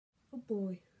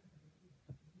boy.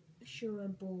 Sure,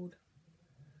 I'm bored.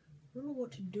 I don't know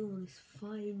what to do on this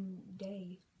fine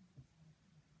day.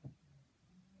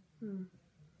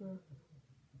 Well.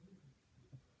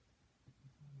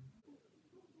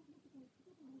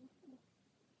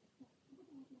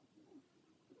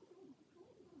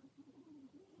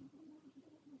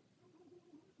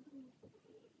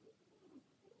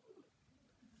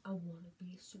 I want to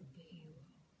be a superhero.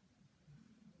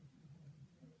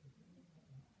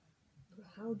 But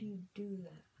how do you do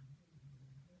that?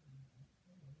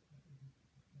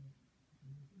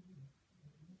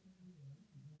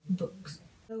 Books.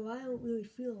 So I don't really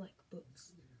feel like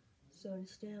books. So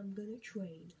instead I'm gonna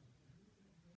train.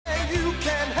 And you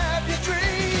can have your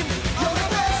dream. You're the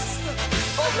best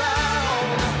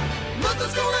around.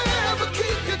 Nothing's gonna ever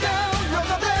keep you down. You're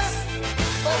the best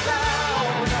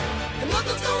around. And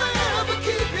nothing's gonna ever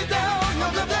keep you down.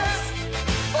 You're the best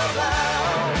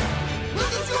around.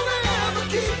 Nothing's gonna ever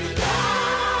keep you down.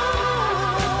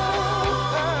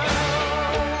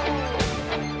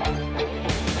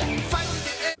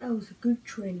 That was a good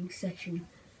training session.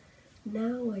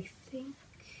 Now I think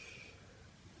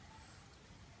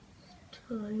it's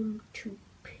time to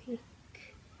pick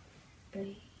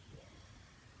a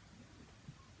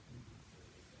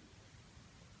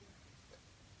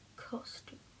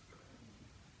costume.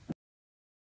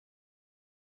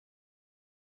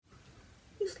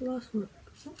 This last one,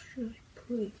 what should I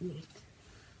put it with?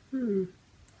 I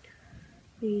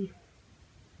mean,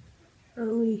 I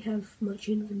don't really have much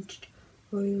inventory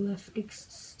left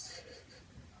except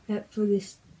for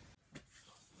this.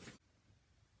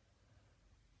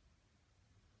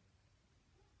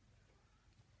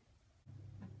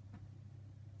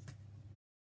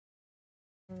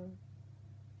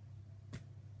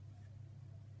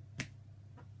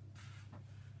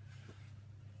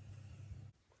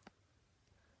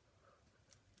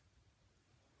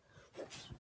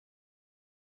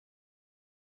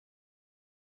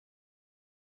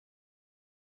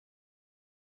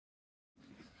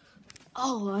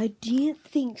 Oh, I didn't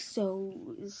think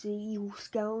so. Is the evil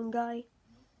scowling guy?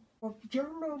 Well,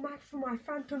 you're no match for my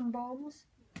phantom bombs.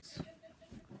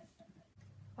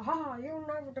 Aha, you'll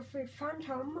never defeat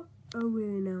Phantom. Oh,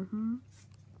 really now,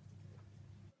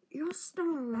 You're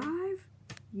still alive?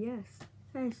 Yes.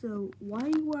 Hey, so why are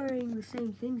you wearing the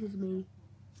same things as me?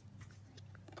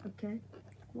 Okay.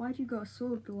 Why'd you got a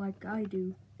sword like I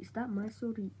do? Is that my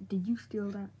sword? Did you steal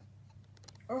that?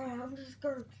 Alright, I'm just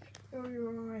gonna kill you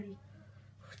already.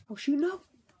 Oh, shoot, no!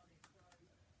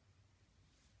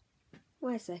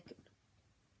 Wait a second.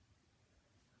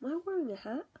 Am I wearing a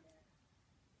hat?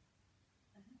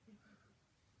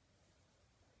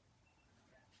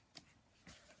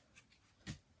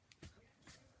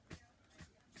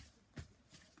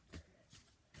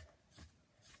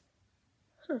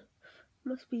 Huh.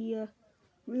 Must be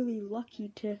really lucky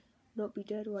to not be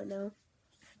dead right now.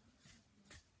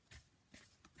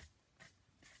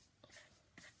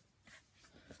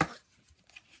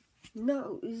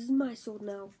 No, this is my sword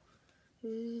now.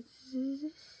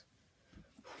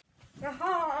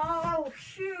 Oh,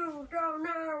 shoot! Oh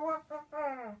no!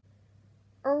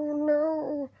 Oh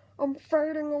no! I'm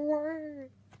fading away!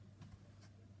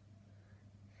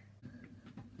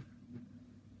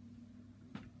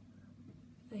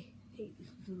 I hate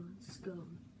this villain's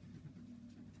scum.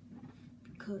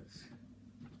 Because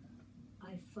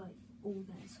I fight for all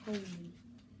that is holy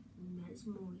and that is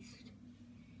moist.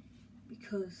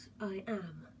 Because I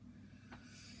am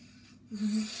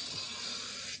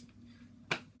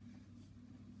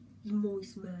the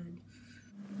moist man.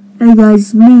 Hey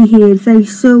guys, me here.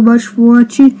 Thanks so much for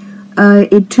watching.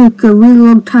 It took a really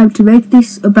long time to make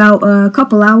this, about a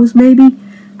couple hours maybe.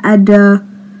 And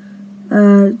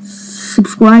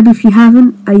subscribe if you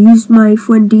haven't. I used my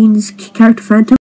friend Dean's character Phantom.